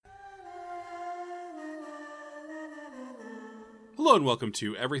Hello and welcome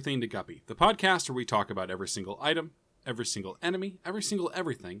to Everything to Guppy, the podcast where we talk about every single item, every single enemy, every single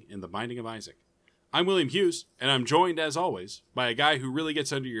everything in The Binding of Isaac. I'm William Hughes, and I'm joined, as always, by a guy who really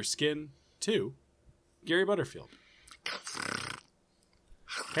gets under your skin, too, Gary Butterfield.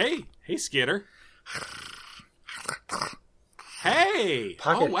 Hey Skitter. Hey!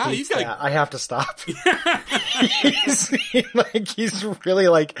 Pocket oh wow, hates you've got. That. I have to stop. he's really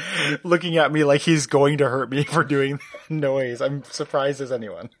like looking at me like he's going to hurt me for doing noise. I'm surprised as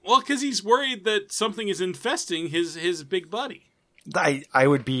anyone. Well, because he's worried that something is infesting his big buddy. I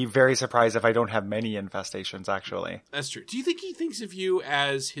would be very surprised if I don't have many infestations. Actually, that's true. Do you think he thinks of you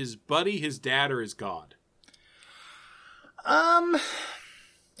as his buddy, his dad, or his god? I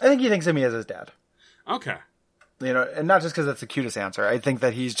think he thinks of me as his dad. Okay. You know, and not just because that's the cutest answer. I think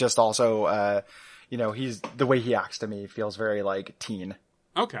that he's just also, he's the way he acts to me feels very like teen.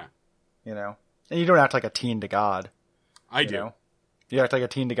 Okay. You know, and you don't act like a teen to God. I do. Know? You act like a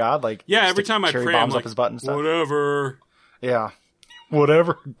teen to God, like every time I pray, I'm like, up his butt and stuff. Whatever. Yeah,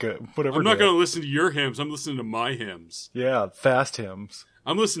 whatever. Good. Whatever. I'm not going to listen to your hymns. I'm listening to my hymns. Yeah, fast hymns.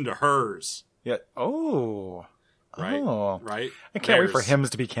 I'm listening to hers. Yeah. Oh. Right. Oh. Right. I can't wait for hymns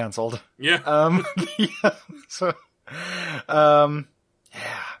to be canceled. Yeah. Yeah. So, yeah.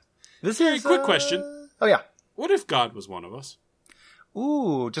 This is a quick question. Oh yeah. What if God was one of us?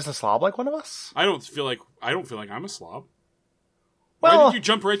 Ooh, just a slob like one of us? I don't feel like I'm a slob. Well, why did you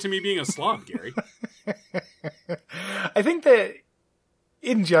jump right to me being a slob, Gary? I think that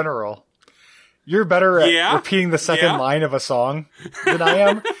in general, you're better at repeating the second line of a song than I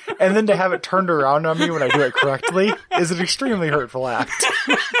am. And then to have it turned around on me when I do it correctly is an extremely hurtful act.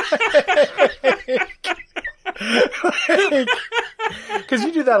 Because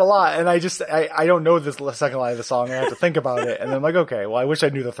you do that a lot, and I don't know this second line of the song, and I have to think about it, and then I'm like, okay, well, I wish I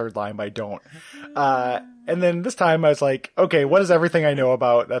knew the third line, but I don't. And then this time I was like, okay, what is everything I know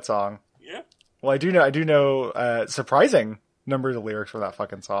about that song? Yeah. Well, I do know surprising numbers of lyrics for that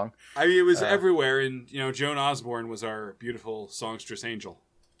fucking song. I mean, it was everywhere, and Joan Osborne was our beautiful songstress angel.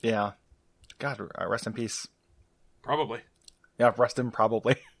 Yeah. God, rest in peace. Probably. Yeah, rest in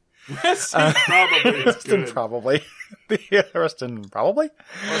probably. Rest in probably. Rest in probably. Yeah, rest in probably.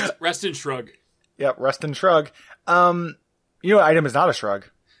 Rest in shrug. Yeah, rest in shrug. You know what item is not a shrug?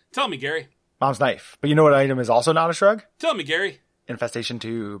 Tell me, Gary. Mom's knife. But you know what item is also not a shrug? Tell me, Gary. Infestation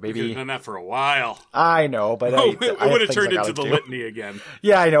 2, baby. We've done that for a while. I know, but I would have turned into the litany again.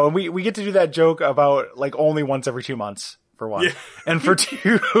 Yeah, I know. And we get to do that joke about like only once every 2 months. For one. Yeah. And for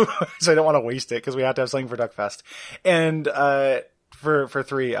two, so I don't want to waste it because we have to have something for Duckfest. And for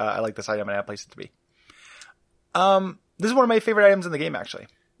three, I like this item and I have a place it to be. This is one of my favorite items in the game, actually.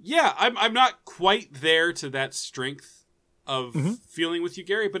 Yeah, I'm not quite there to that strength of feeling with you,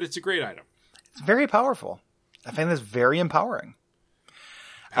 Gary, but it's a great item. It's very powerful. I find this very empowering.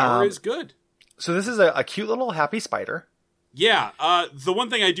 Power is good. So this is a cute little happy spider. Yeah, the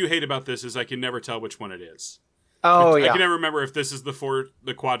one thing I do hate about this is I can never tell which one it is. Oh, I can never remember if this is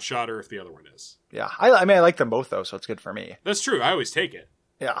the quad shot or if the other one is. Yeah. I mean, I like them both, though, so it's good for me. That's true. I always take it.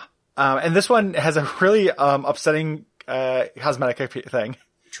 Yeah. And this one has a really upsetting cosmetic thing.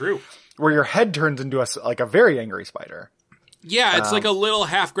 True. Where your head turns into a very angry spider. Yeah, it's like a little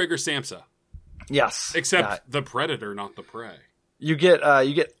half Gregor Samsa. Yes. Except the predator, not the prey. You get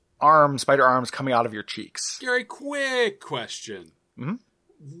spider arms coming out of your cheeks. Gary, quick question.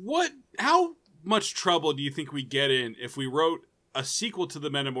 Mm-hmm. How much trouble do you think we get in if we wrote a sequel to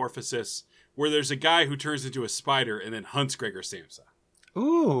the Metamorphosis where there's a guy who turns into a spider and then hunts Gregor Samsa?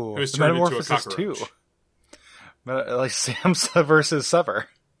 Ooh, who is turned into a cockroach. Too. Like Samsa versus Sever.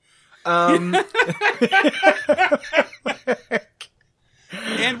 And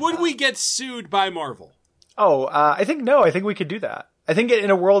would we get sued by Marvel? Oh, I think no. I think we could do that. I think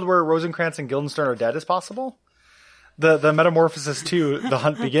in a world where Rosencrantz and Guildenstern are dead is possible. The Metamorphosis 2, The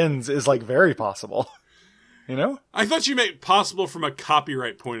Hunt Begins, is like very possible. You know? I thought you meant possible from a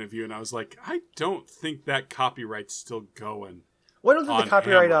copyright point of view, and I was like, I don't think that copyright's still going. Well, I don't think the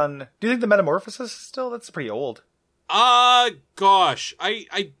copyright on... Do you think the Metamorphosis is still? That's pretty old. Gosh.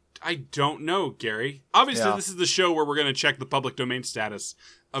 I don't know, Gary. Obviously, This is the show where we're going to check the public domain status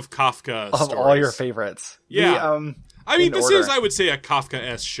of Kafka of stories. All your favorites. Yeah. I mean, this is, I would say, a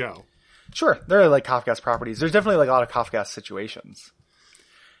Kafka-esque show. Sure, there are like Kafka's properties. There's definitely like a lot of Kafka's situations.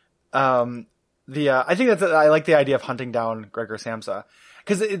 I think I like the idea of hunting down Gregor Samsa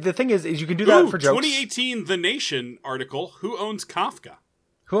because the thing is you can do that for jokes. 2018 The Nation article: Who owns Kafka?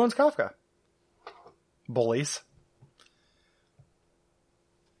 Who owns Kafka? Bullies.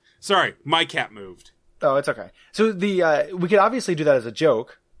 Sorry, my cat moved. Oh, it's okay. So we could obviously do that as a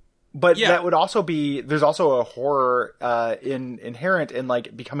joke, But Yeah. that would also be, there's also a horror inherent in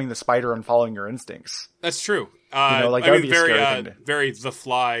like becoming the spider and following your instincts. That's true. Like, I that would mean, be a very, scary thing to- very The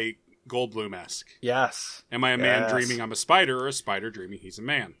Fly Goldblum-esque. Yes. Am I a man Yes. dreaming I'm a spider, or a spider dreaming he's a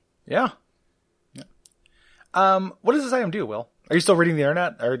man? Yeah. What does this item do, Will? Are you still reading the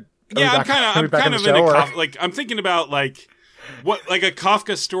internet? Or Yeah, I'm kind of in a or? I'm thinking about like a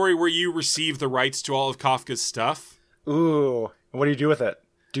Kafka story where you receive the rights to all of Kafka's stuff. Ooh, what do you do with it?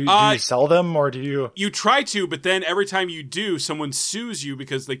 Do you sell them, or do you? You try to, but then every time you do, someone sues you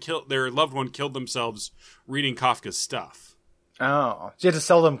because their loved one killed themselves reading Kafka's stuff. Oh, so you have to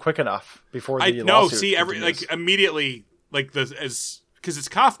sell them quick enough before the lawsuit continues. Immediately, like because it's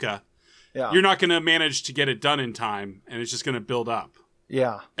Kafka, Yeah. you're not going to manage to get it done in time, and it's just going to build up.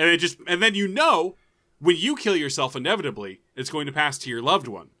 Yeah. And then when you kill yourself, inevitably, it's going to pass to your loved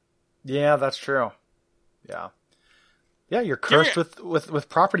one. Yeah, that's true. Yeah. Yeah, you're cursed with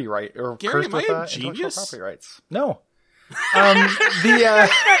property right, or Gary, cursed am I with a intellectual genius? property rights. No. Yay!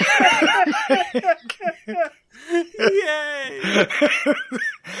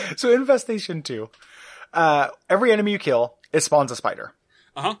 So Infestation 2, every enemy you kill, it spawns a spider.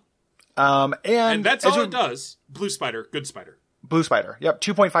 Uh-huh. And that's all it does. Blue spider, good spider. Blue spider. Yep,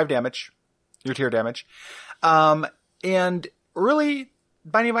 2.5 damage. Your tier damage. And really,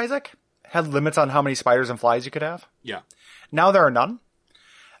 Binding of Isaac had limits on how many spiders and flies you could have. Yeah. Now there are none.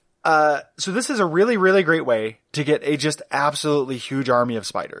 So this is a really, really great way to get a just absolutely huge army of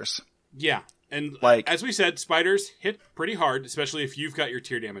spiders. Yeah. And Like- as we said, spiders hit pretty hard, especially if you've got your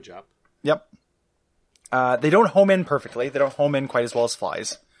tier damage up. Yep. They don't home in perfectly. They don't home in quite as well as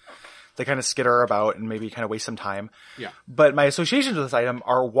flies. They kind of skitter about and maybe kind of waste some time. Yeah. But my associations with this item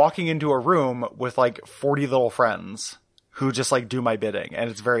are walking into a room with like 40 little friends who just like do my bidding, and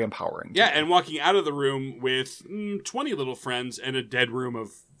it's very empowering. Yeah, and walking out of the room with 20 little friends and a dead room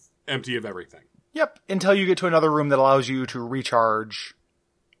of empty of everything. Yep. Until you get to another room that allows you to recharge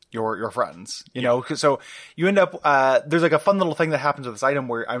your friends, you know? So you end up, there's like a fun little thing that happens with this item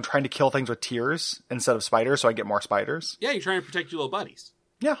where I'm trying to kill things with tears instead of spiders, so I get more spiders. Yeah, you're trying to protect your little buddies.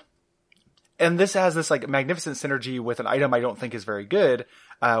 Yeah. And this has this like magnificent synergy with an item I don't think is very good,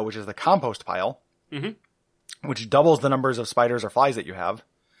 which is the compost pile, which doubles the numbers of spiders or flies that you have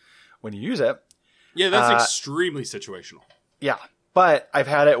when you use it. Yeah, that's extremely situational. Yeah. But I've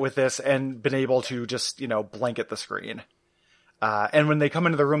had it with this and been able to just, blanket the screen. And when they come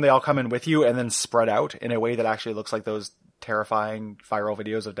into the room, they all come in with you and then spread out in a way that actually looks like those terrifying viral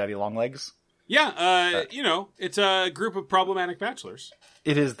videos of Daddy Longlegs. Yeah, it's a group of problematic bachelors.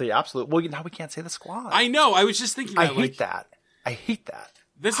 It is the absolute. Well, now we can't say the squad. I know. I was just thinking that. I hate that.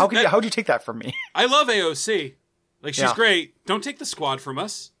 How'd you take that from me? I love AOC. Like, she's Yeah. great. Don't take the squad from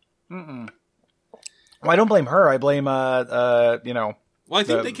us. Well, I don't blame her. I blame, Well, I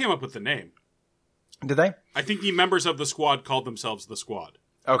think they came up with the name. Did they? I think the members of the squad called themselves the squad.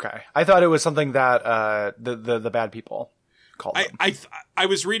 Okay. I thought it was something that the bad people called them. I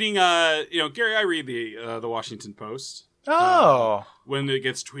was reading, Gary, I read the Washington Post. Oh. When it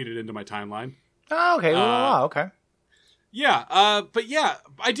gets tweeted into my timeline. Oh, okay. Okay. Yeah, but yeah,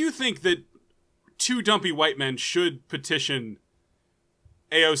 I do think that two dumpy white men should petition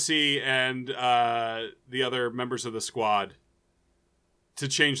AOC and the other members of the squad to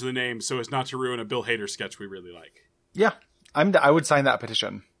change the name so as not to ruin a Bill Hader sketch we really like. Yeah. I would sign that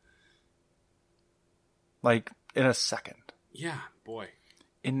petition. Like, in a second. Yeah, boy.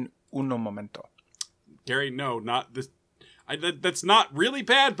 In uno momento. Gary, no, not this. That's not really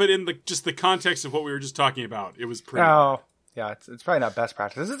bad, but in the context of what we were just talking about, it was pretty. Oh, yeah, it's probably not best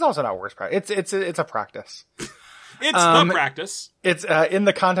practice. It's also not worst practice. It's a practice. It's the practice. It's in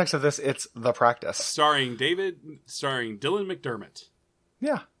the context of this, it's the practice. Starring Dylan McDermott.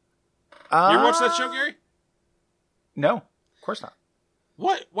 Yeah. You ever watch that show, Gary? No, of course not.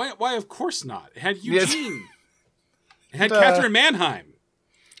 What? Why? Of course not. It had Eugene. It had Catherine Mannheim.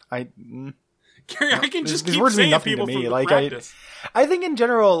 Gary, I can just these keep words mean saying nothing people to me. from the Like practice. I think in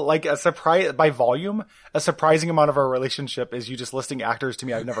general, like a surprise by volume, a surprising amount of our relationship is you just listing actors to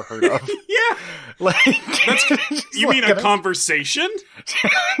me I've never heard of. Yeah. Like You mean a conversation?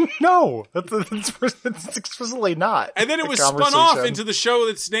 No, that's explicitly not. And then it a was spun off conversation. into the show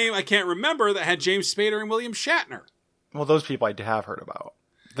that's name I can't remember that had James Spader and William Shatner. Well, those people I have heard about.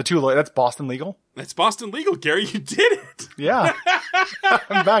 The two that's Boston Legal. That's Boston Legal, Gary. You did it. Yeah,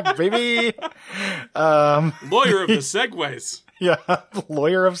 I'm back, baby. Lawyer of the Segways. Yeah,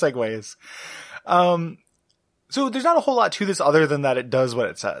 lawyer of segues. So there's not a whole lot to this other than that it does what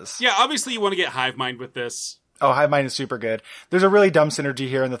it says. Yeah, obviously you want to get hive mind with this. Oh, Hive Mind is super good. There's a really dumb synergy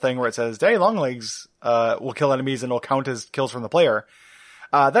here in the thing where it says, Daddy Longlegs will kill enemies and it'll count as kills from the player.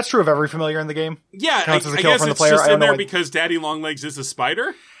 That's true of every familiar in the game. Yeah, Counts as a I kill guess from the it's player. just I don't in know there why- because Daddy Longlegs is a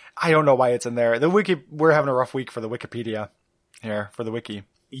spider. I don't know why it's in there. We're having a rough week for the Wikipedia here for the wiki.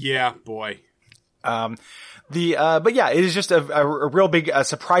 Yeah, boy. But yeah, it is just a real big,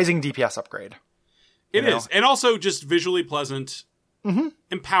 surprising DPS upgrade. It is, and also just visually pleasant,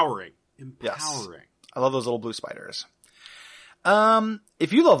 empowering. Yes. I love those little blue spiders.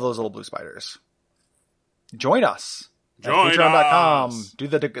 If you love those little blue spiders, join us. Join at patreon.com. us. Do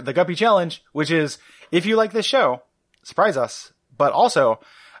the Guppy Challenge, which is, if you like this show, surprise us. But also,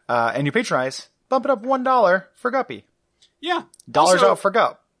 and you patronize, bump it up $1 for Guppy. Yeah. Dollars Also, out for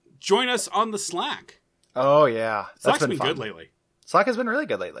Gup. join us on the Slack. Oh, yeah. Slack's That's been fun. good lately. Slack has been really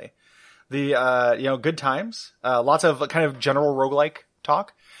good lately. The, good times. Lots of kind of general roguelike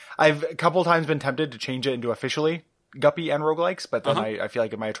talk. I've a couple times been tempted to change it into officially Guppy and roguelikes, but then I feel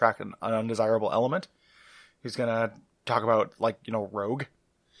like it might attract an undesirable element who's going to talk about, Rogue.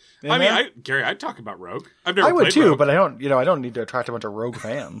 I mean, Gary, I'd talk about Rogue. I've never I would played too, Rogue. but I don't need to attract a bunch of Rogue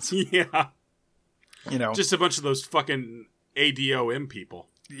fans. Yeah. Just a bunch of those fucking ADOM people.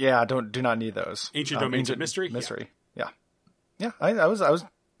 yeah, do not need those. Ancient Domains of Mystery? Mystery. Yeah. I was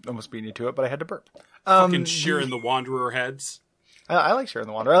almost beating you to it, but I had to burp. Fucking Sheeran the Wanderer heads. I like Sharing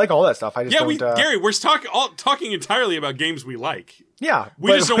the Wanderer. I like all that stuff. I just don't. Gary, we're talking entirely about games we like. Yeah,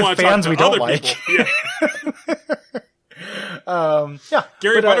 We just don't want to talk fans to we don't other like. people. Yeah. Yeah,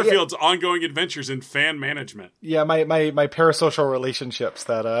 Gary but, yeah. Butterfield's ongoing adventures in fan management. Yeah, my parasocial relationships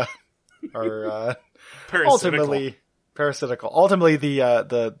that are Parasitical. ultimately parasitical. Ultimately,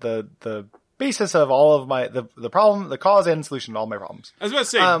 the basis of all of my the problem, the cause and solution to all my problems. I was about to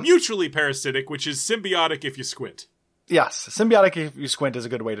say mutually parasitic, which is symbiotic if you squint. Yes, symbiotic if you squint is a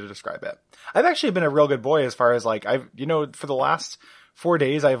good way to describe it. I've actually been a real good boy as far as I've for the last 4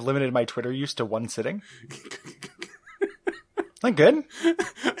 days I've limited my Twitter use to one sitting. Like good?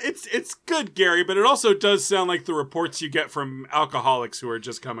 It's good, Gary, but it also does sound like the reports you get from alcoholics who are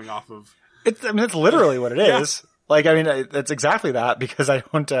just coming off of. It's literally what it is. It's exactly that because I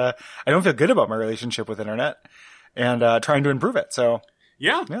don't feel good about my relationship with internet and trying to improve it. So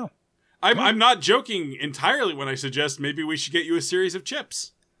Yeah. yeah. I'm not joking entirely when I suggest maybe we should get you a series of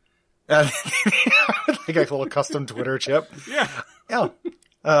chips. Like a little custom Twitter chip. Yeah. Yeah.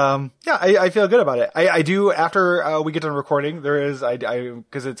 I feel good about it. I do after we get done recording. There is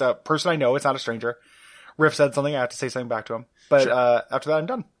because it's a person I know. It's not a stranger. Riff said something. I have to say something back to him. But after that, I'm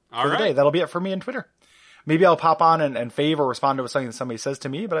done for the day. That'll be it for me on Twitter. Maybe I'll pop on and fave or respond to something that somebody says to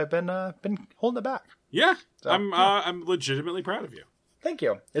me. But I've been holding it back. Yeah. So, I'm legitimately proud of you. Thank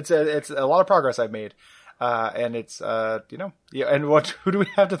you. It's a lot of progress I've made. And it's and who do we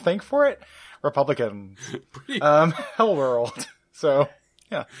have to thank for it? Republicans. Hell world. So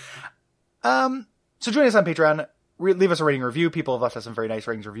yeah. So join us on Patreon. Leave us a rating review. People have left us some very nice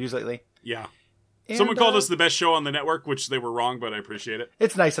ratings reviews lately. Yeah. And, Someone called us the best show on the network, which they were wrong, but I appreciate it.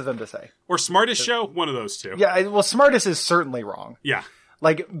 It's nice of them to say. Or smartest show, one of those two. Yeah, well, smartest is certainly wrong. Yeah.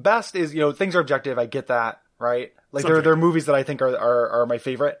 Best is, things are objective. I get that, right? There are movies that I think are my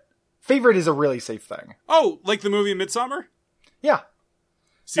favorite. Favorite is a really safe thing. Oh, like the movie Midsommar? Yeah.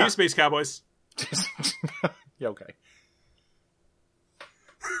 See you, Space Cowboys. Yeah, okay.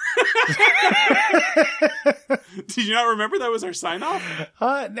 Did you not remember that was our sign off?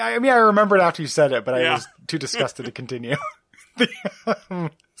 I remembered after you said it, but I was too disgusted to continue.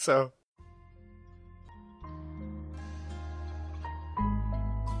 So.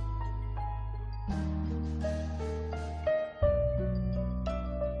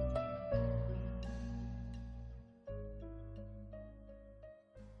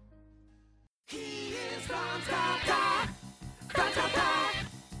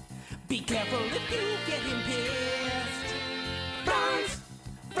 Be careful if you get him pissed.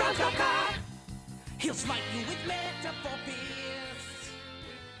 Franz Kafka. He'll smite you with metaphor fist.